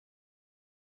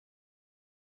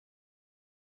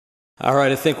All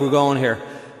right, I think we're going here.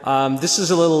 This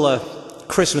is a little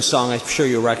Christmas song. I'm sure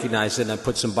you'll recognize it, and I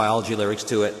put some biology lyrics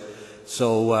to it.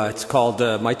 So it's called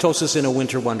Mitosis in a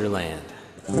Winter Wonderland.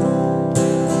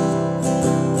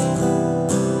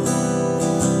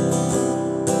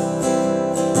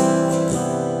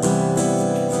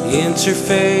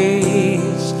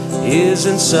 Interphase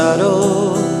isn't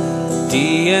subtle.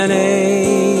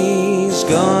 DNA's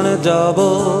gonna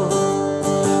double.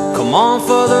 Come on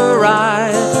for the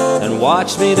ride and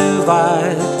watch me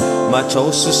divide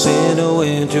mitosis in a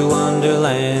winter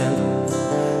wonderland.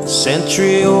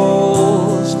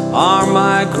 Centrioles are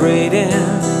migrating,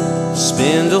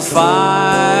 spindle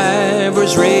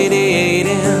fibres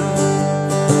radiating.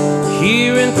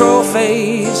 Here in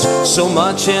Prophase, so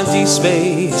much empty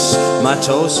space,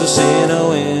 mitosis in a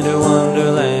winter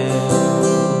wonderland.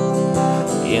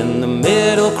 In the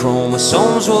middle,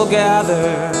 chromosomes will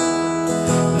gather.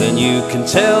 Then you can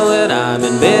tell that I'm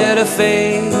in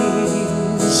Metaphase.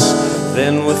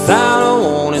 Then without a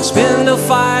warning, spindle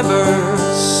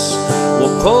fibres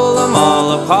will pull them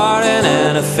all apart in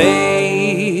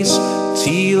Anaphase.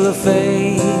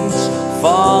 Telophase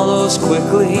follows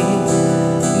quickly.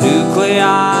 Nuclei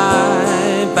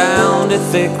bounded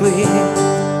thickly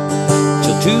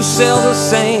till two cells the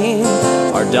same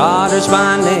are daughters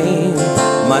by name.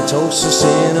 Mitosis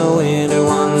in a winter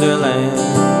wonderland.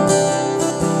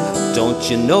 Don't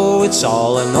you know it's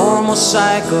all a normal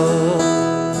cycle?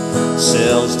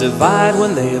 Cells divide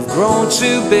when they have grown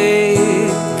too big.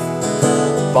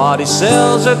 Body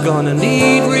cells are gonna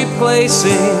need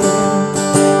replacing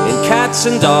in cats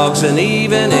and dogs and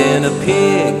even in a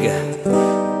pig.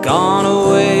 Gone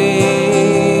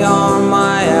away are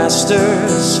my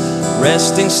asters,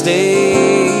 resting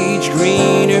stage,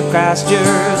 greener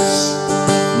pastures.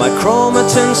 My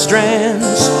chromatin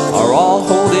strands are all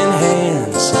holding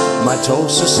hands.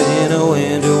 Mitosis in a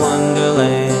winter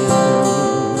wonderland.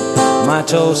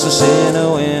 Mitosis in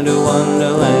a winter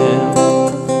wonderland.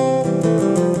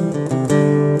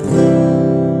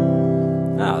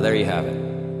 Ah, there you have it.